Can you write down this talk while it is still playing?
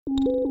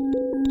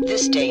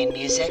This Day in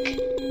Music,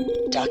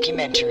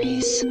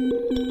 documentaries.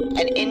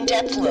 An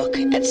in-depth look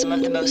at some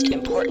of the most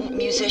important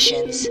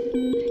musicians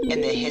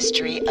in the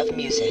history of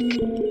music.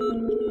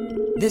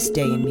 This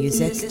Day in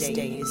Music,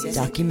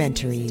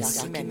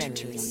 documentaries.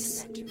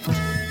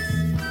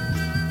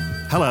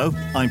 Hello,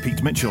 I'm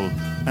Pete Mitchell,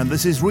 and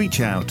this is Reach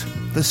Out,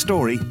 the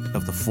story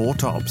of the Four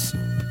Tops.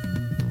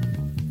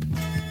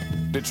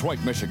 Detroit,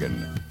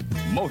 Michigan,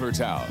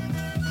 Motown.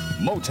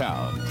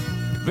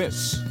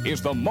 This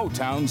is the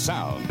Motown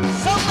Sound.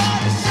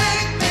 Somebody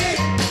shake me,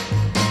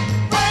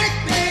 break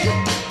me,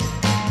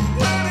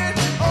 run it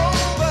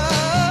over.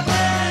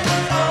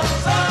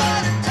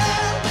 Somebody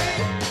tell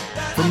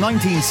me. From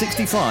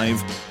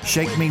 1965,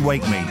 Shake Me,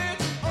 Wake Me.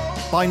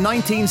 By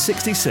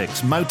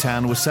 1966,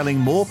 Motown was selling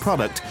more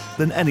product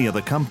than any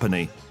other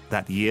company.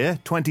 That year,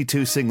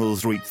 22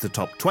 singles reached the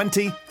top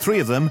 20, 3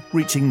 of them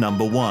reaching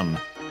number 1.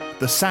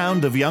 The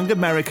sound of young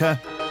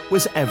America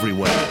was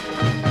everywhere.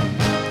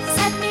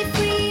 Set me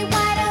free,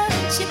 why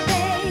don't you,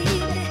 baby?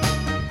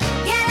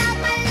 Get out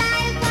my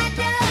life, why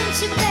don't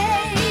you,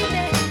 baby?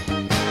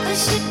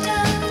 'Cause you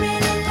don't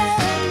really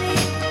love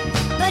me,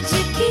 but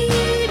you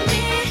keep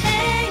me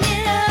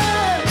hanging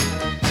up.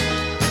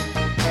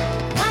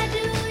 Why do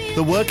you...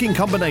 The working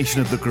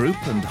combination of the group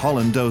and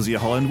Holland Dozier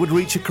Holland would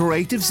reach a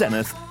creative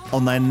zenith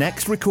on their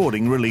next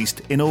recording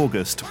released in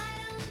August.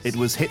 It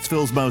was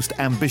Hitsville's most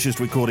ambitious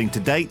recording to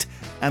date,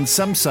 and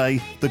some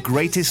say the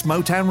greatest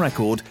Motown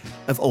record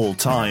of all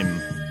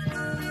time.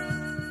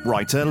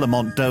 Writer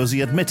Lamont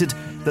Dozier admitted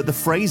that the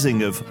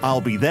phrasing of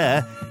 "I'll be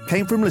there"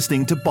 came from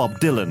listening to Bob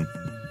Dylan.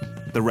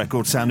 The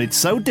record sounded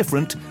so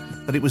different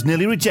that it was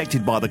nearly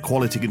rejected by the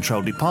quality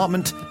control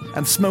department,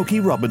 and Smokey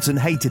Robinson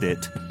hated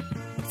it.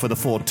 For the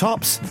Four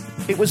Tops,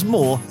 it was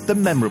more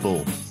than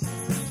memorable.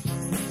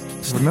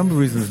 For a number of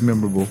reasons, it's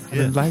memorable. I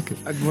didn't like it.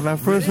 When I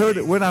first heard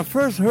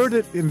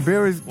it in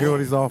Barry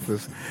Gordy's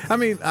office, I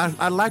mean,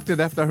 I liked it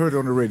after I heard it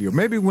on the radio.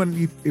 Maybe when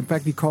he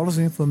called us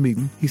in for a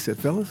meeting, he said,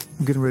 "Fellas,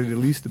 I'm getting ready to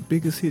release the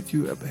biggest hit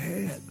you ever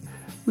had."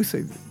 We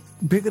say,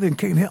 "Bigger than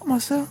Can't Help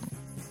Myself?"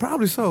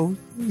 "Probably so."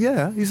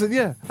 "Yeah." He said,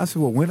 "Yeah." I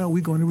said, "Well, when are we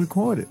going to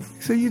record it?"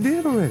 He said, "You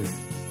did already."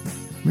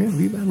 Man,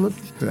 Levi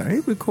looked, I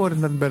ain't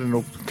recording nothing better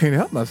than Can't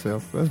Help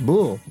Myself. That's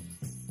bull.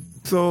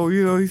 So,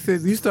 he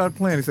said, he started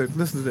playing. He said,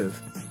 "Listen to this."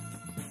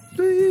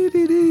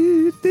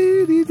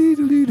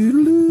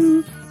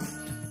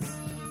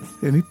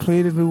 And he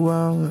played it a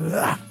while.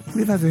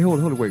 Then I said,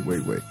 hold it, wait.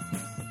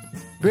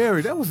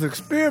 Barry, that was an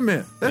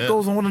experiment. That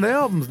goes on one of the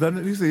albums, doesn't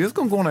it? He said, "It's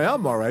going to go on the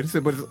album, all right." He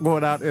said, "But it's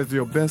going out as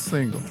your best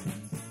single."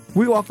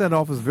 We walked out of the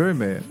office very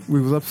mad.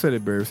 We was upset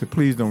at Barry. We said,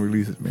 "Please don't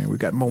release it, man. We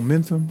got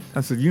momentum."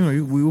 I said,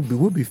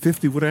 we'll be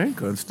 50 with an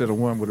anchor instead of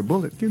 1 with a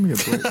bullet. Give me a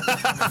break.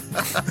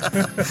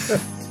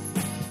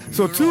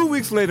 So 2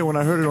 weeks later, when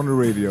I heard it on the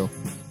radio,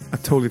 I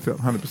totally felt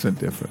 100%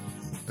 different.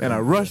 And I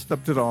rushed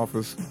up to the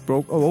office,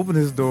 opened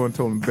his door and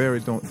told him, "Barry,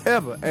 don't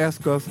ever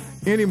ask us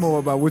any more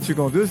about what you're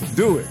going to do. Just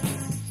do it."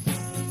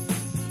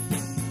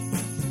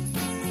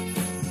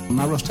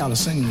 My rough style of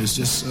singing is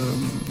just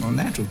a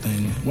natural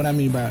thing. What I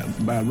mean by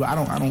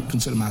I don't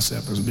consider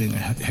myself as being a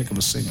heck of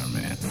a singer,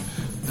 man.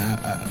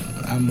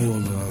 I'm more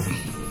of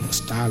a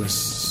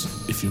stylist,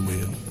 if you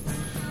will.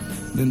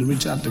 Then to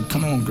reach out to,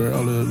 "Come on,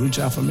 girl," reach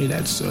out for me,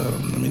 that's,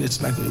 it's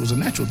like it was a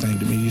natural thing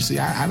to me. You see,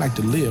 I like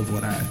to live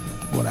what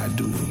I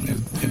do,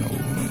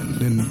 and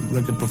then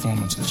record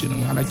performances,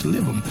 I like to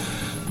live them.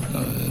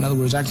 In other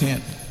words, I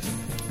can't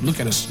look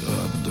at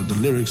the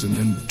lyrics and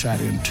then try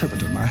to interpret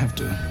them. I have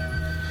to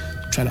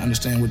try to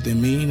understand what they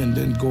mean and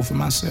then go for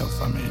myself.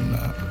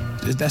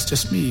 That's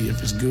just me.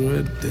 If it's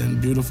good, then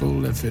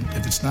beautiful. If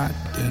it's not,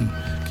 then,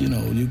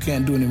 you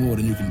can't do any more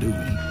than you can do.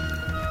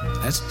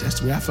 That's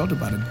the way I felt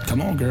about it.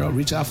 Come on, girl,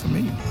 reach out for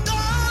me.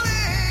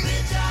 Darling,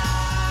 reach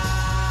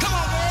out. Come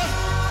on,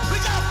 girl,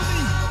 reach out for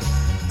me.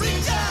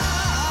 Reach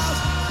out.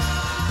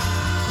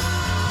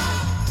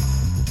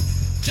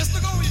 Just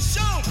look over your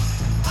shoulder.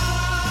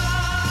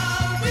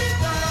 I'll be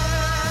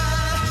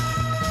there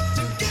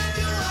to give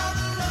you all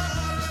the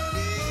love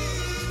you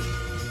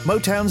need.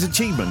 Motown's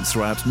achievements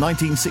throughout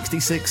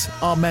 1966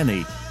 are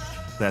many.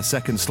 Their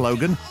second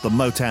slogan, the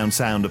Motown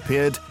Sound,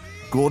 appeared.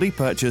 Gordy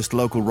purchased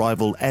local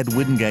rival Ed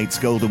Wingate's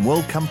Golden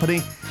World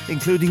Company,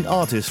 including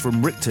artists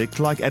from Riptych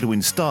like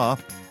Edwin Starr,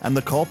 and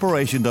the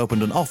corporation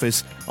opened an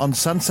office on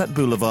Sunset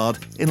Boulevard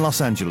in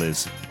Los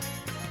Angeles.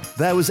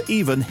 There was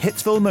even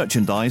Hitsville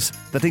merchandise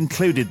that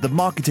included the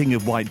marketing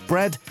of white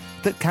bread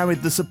that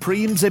carried the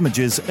Supremes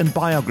images and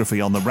biography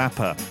on the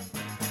wrapper.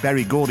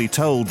 Berry Gordy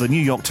told the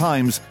New York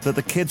Times that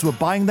the kids were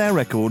buying their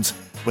records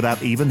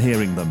without even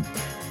hearing them.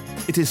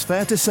 It is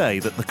fair to say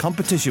that the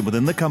competition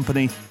within the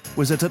company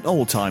was at an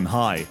all-time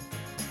high.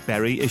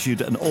 Berry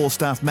issued an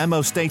all-staff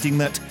memo stating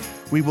that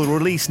we will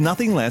release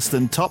nothing less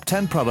than top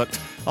 10 product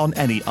on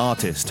any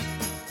artist.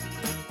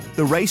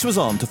 The race was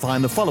on to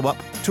find the follow-up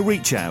to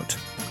Reach Out,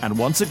 and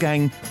once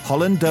again,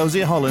 Holland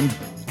Dozier Holland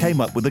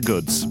came up with the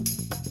goods.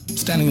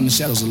 Standing in the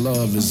Shadows of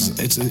Love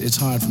it's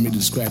hard for me to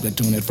describe that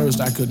tune. At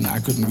first, I couldn't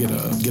get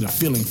a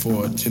feeling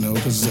for it,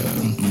 because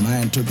my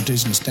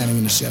interpretation of Standing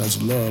in the Shadows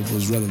of Love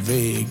was rather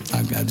vague.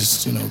 I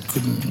just,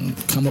 couldn't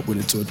come up with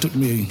it. So it took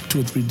me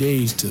 2 or 3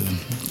 days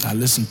I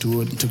listened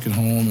to it and took it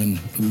home and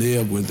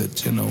lived with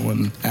it,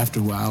 and after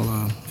a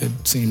while, it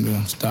seemed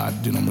to start,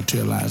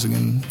 materializing,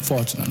 and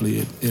fortunately,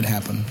 it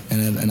happened.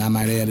 And I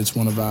might add, it's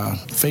one of our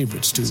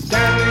favorites, too.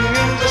 Standing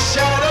in the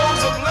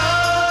shadows of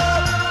love,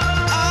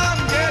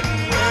 I'm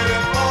getting ready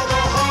for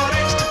the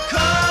heartaches to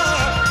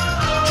come.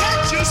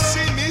 Can't you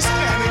see me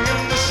standing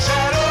in the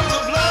shadows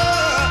of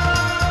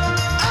love?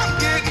 I'm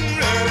getting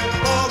ready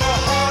for the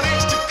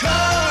heartaches to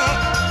come.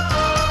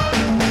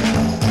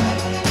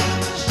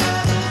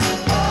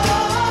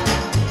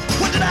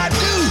 What did I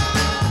do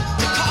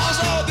to cause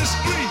all this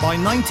grief? By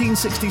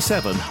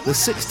 1967, the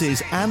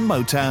 60s and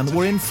Motown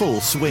were in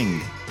full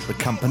swing. The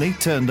company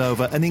turned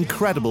over an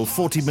incredible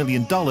 $40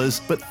 million,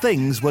 but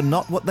things were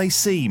not what they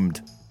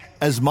seemed.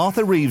 As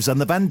Martha Reeves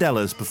and the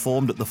Vandellas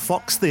performed at the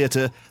Fox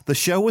Theatre, the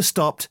show was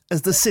stopped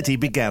as the city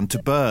began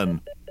to burn.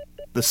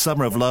 The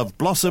Summer of Love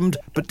blossomed,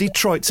 but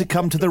Detroit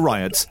succumbed to the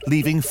riots,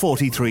 leaving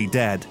 43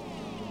 dead.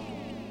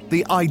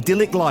 The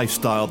idyllic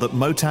lifestyle that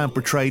Motown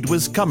portrayed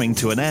was coming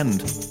to an end.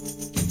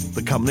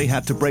 The company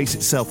had to brace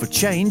itself for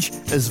change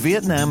as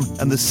Vietnam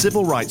and the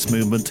civil rights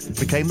movement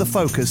became the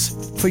focus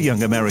for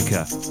young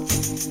America.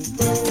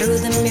 Through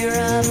the mirror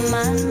of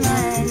my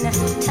mind,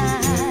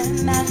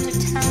 time after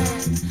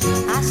time,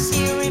 I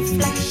see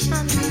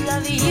reflections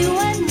of you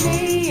and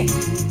me,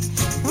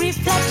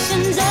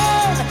 reflections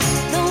of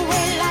the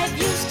way life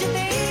used to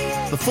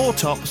be. The Four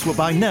Tops were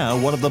by now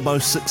one of the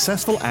most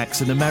successful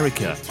acts in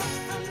America.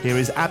 Here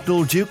is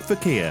Abdul Duke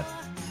Fakir.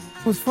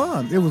 It was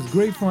fun. It was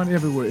great fun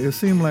everywhere. It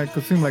seemed like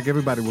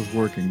everybody was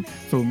working.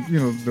 So,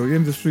 the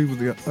industry,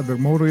 the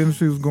motor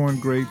industry was going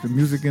great. The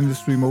music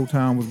industry,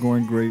 Motown, was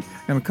going great.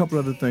 And a couple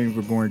other things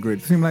were going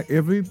great. It seemed like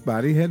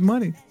everybody had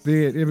money.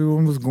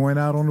 Everyone was going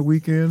out on the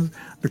weekends.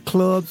 The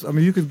clubs,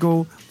 you could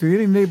go to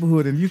any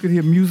neighborhood and you could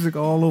hear music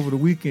all over the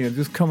weekend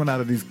just coming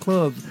out of these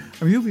clubs.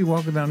 You'd be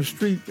walking down the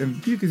street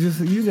and you just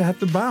have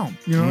to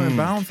bounce, and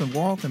bounce and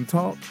walk and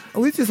talk.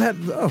 We just had,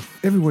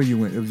 everywhere you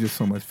went, it was just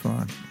so much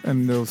fun.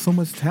 And there was so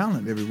much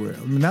talent everywhere.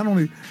 Not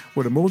only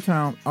were the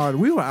Motown artists,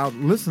 we were out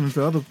listening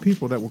to other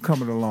people that were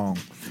coming along.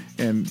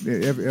 And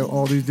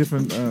all these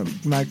different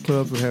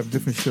nightclubs would have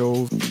different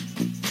shows.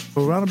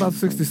 Around about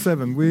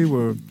 67, we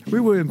were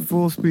in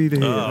full speed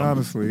ahead,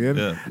 honestly, and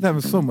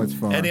having so much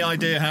fun. Any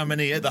idea how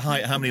many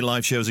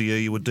live shows a year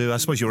you would do? I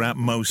suppose you're out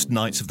most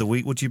nights of the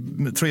week. Would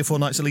you 3 or 4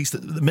 nights at least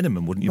at the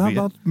minimum? Wouldn't you? How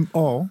about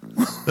all?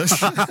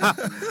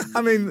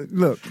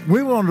 Look,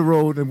 we were on the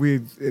road and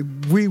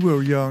we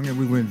were young and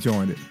we were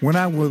enjoying it. When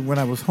I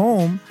was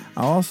home,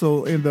 I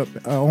also ended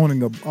up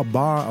owning a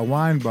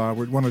wine bar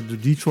with one of the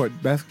Detroit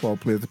basketball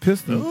players, the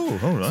Pistons. Oh,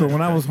 all right. So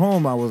when I was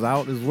home, I was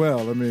out as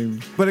well.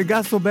 But it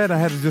got so bad I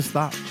had to just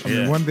stop.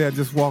 One day I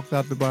just walked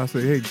out the bar and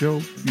said, "Hey,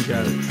 Joe, you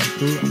got it."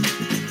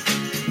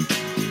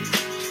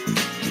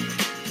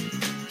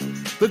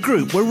 The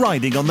group were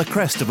riding on the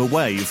crest of a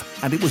wave,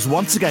 and it was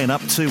once again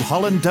up to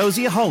Holland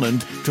Dozier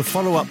Holland to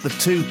follow up the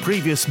 2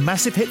 previous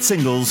massive hit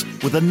singles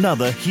with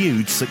another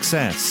huge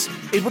success.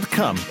 It would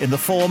come in the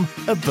form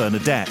of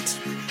Bernadette.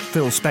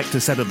 Phil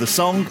Spector said of the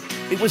song,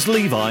 it was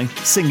Levi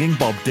singing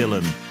Bob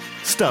Dylan.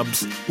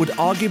 Stubbs would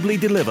arguably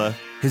deliver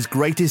his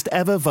greatest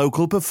ever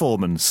vocal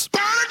performance.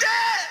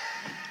 Bernadette,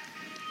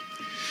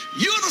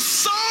 you're the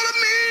soul of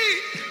me,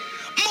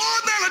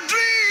 more than a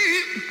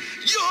dream.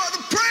 You're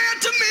the prayer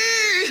to me.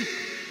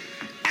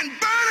 And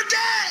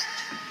Bernadette,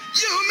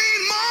 you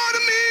mean more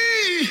to me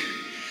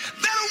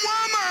than a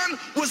woman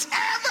was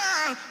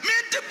ever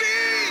meant to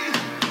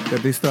be.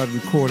 That they started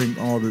recording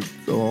all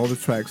the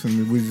tracks,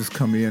 and we just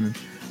come in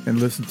and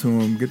listen to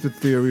them, get the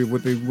theory of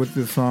what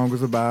the song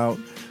was about.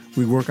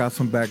 We work out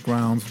some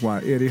backgrounds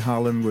while Eddie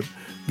Holland would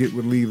get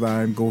with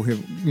Levi and go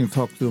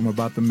talk to him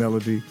about the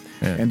melody.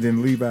 Yeah. And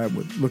then Levi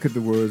would look at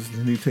the words,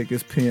 and he'd take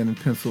his pen and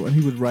pencil, and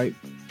he would write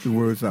the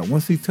words out.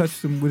 Once he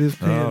touched them with his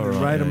pen and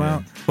write them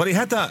out. Well, he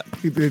had that.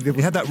 He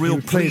had that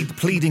real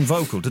pleading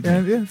vocal,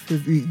 didn't he? And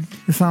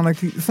it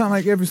sounded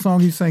like every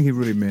song he sang he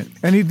really meant,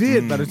 and he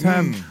did. By the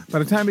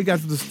time he got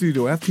to the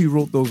studio, after he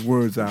wrote those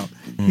words out,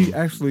 he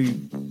actually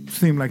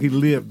seemed like he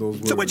lived those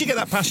words. So where'd you get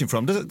that passion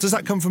from? Does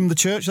that come from the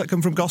church? Does that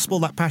come from gospel?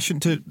 That passion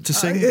to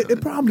sing?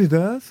 It probably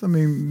does.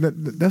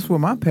 That's where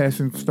my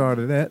passion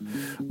started at.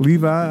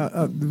 Levi,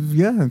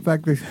 in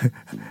fact,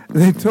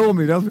 they told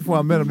me, that was before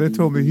I met him, they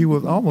told me he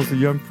was almost a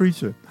young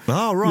preacher.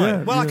 Oh,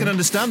 right. I can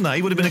understand that.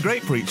 He would have been a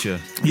great preacher.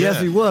 Yes,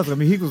 he was.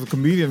 He was a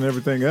comedian and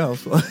everything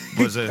else. Was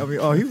he? He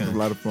was a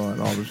lot of fun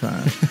all the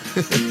time.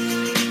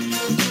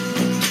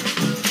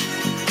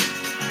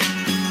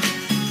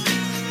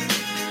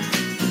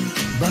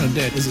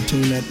 Bernadette is a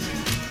tune that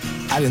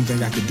I didn't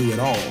think I could do at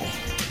all.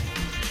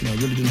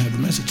 It really didn't have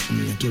a message for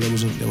me until there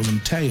was an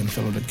Italian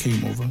fellow that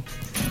came over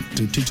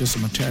to teach us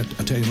some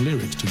Italian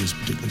lyrics to this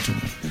particular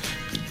tune.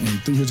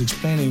 And through his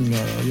explaining,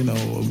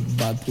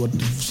 about what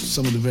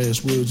some of the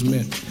various words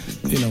meant,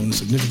 and the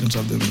significance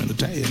of them in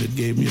Italian, it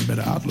gave me a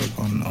better outlook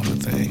on the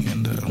thing.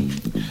 And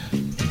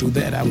through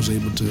that, I was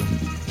able to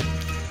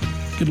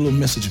get a little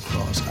message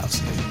across, I'll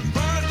say.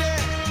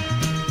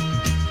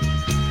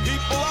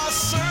 People are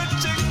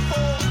searching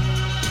for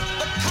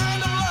the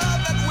kind of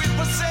love that we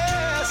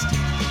possessed.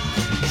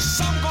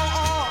 Some go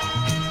on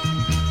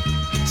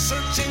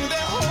searching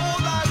their whole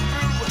life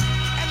through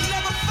and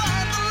never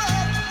find the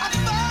love I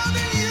found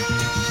in you.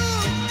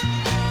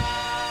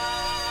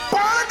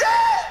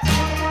 Bernadette,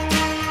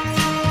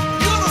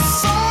 you're the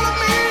soul of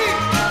me,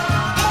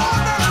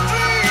 more than a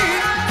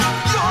dream.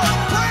 You're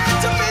a prayer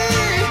to me.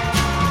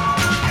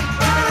 And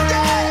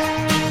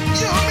Bernadette,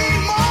 you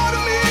mean more to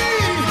me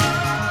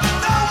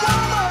than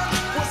woman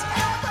was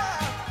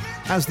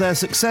ever. As their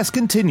success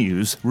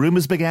continues,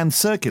 rumours began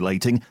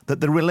circulating that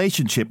the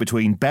relationship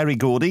between Berry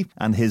Gordy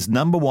and his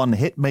number one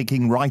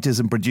hit-making writers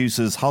and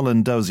producers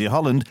Holland Dozier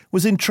Holland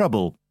was in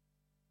trouble.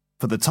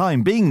 For the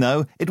time being,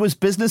 though, it was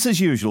business as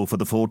usual for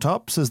the Four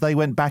Tops as they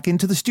went back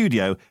into the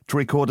studio to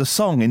record a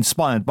song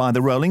inspired by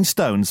the Rolling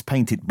Stones'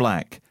 Paint It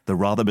Black. The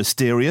rather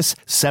mysterious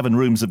 7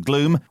 Rooms of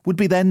Gloom would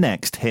be their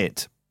next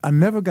hit. I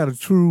never got a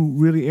true,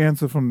 really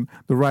answer from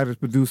the writers,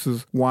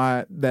 producers,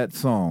 why that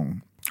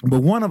song.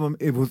 But one of them,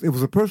 it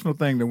was a personal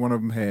thing that one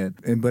of them had,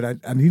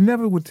 and he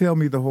never would tell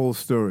me the whole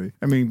story.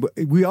 I mean, but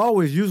we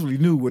always usually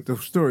knew what the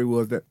story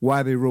was, that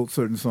why they wrote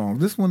certain songs.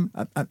 This one,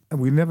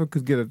 we never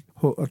could get a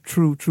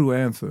true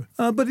answer.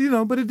 But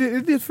it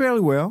did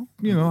fairly well.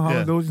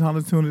 Holland Dozier,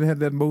 Holland Tune, it had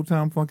that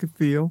Motown funky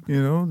feel.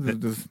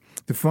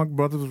 The Funk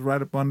Brothers was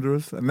right up under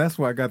us, and that's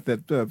why I got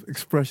that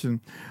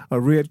expression,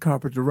 a red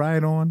carpet to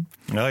ride on.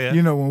 Oh, yeah.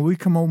 When we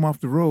come home off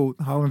the road,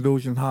 Holland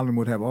Dozier and Holland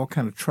would have all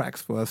kind of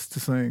tracks for us to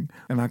sing,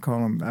 and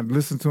I'd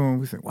listen to them,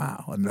 we say,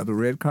 wow, another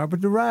red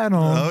carpet to ride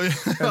on. Oh, yeah.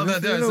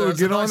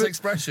 That's a nice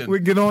expression. We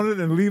get on it,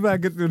 and Levi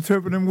get to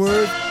interpret them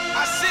words.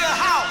 I see a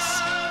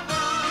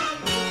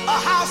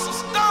house of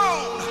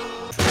stone.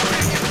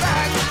 Bring it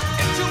back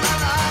into my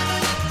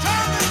life.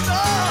 Turn this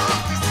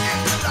darkness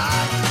into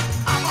light.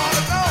 I'm all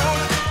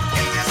alone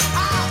in this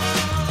house.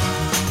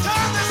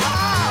 Turn this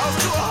house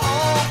to a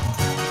home.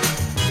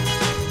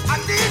 I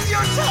need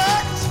your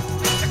touch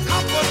to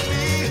comfort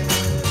me.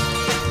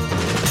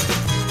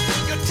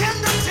 Your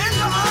tender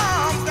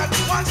arms that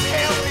once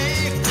held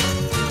me.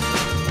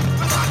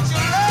 Without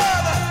your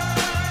love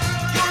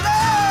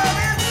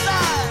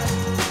inside.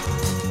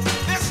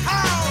 This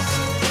house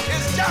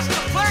is just a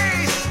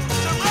place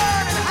to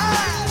run and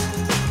hide.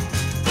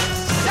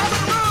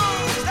 7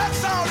 rooms,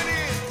 that's all it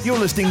is. You're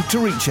listening to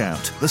Reach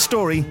Out, the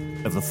story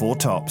of the Four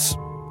Tops.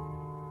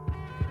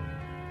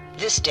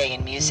 This Day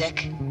in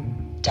Music,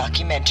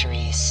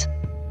 documentaries.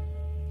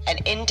 An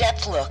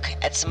in-depth look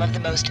at some of the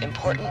most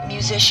important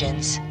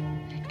musicians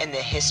in the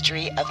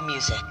history of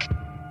music.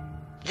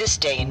 This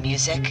Day in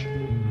Music,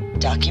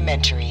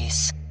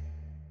 documentaries.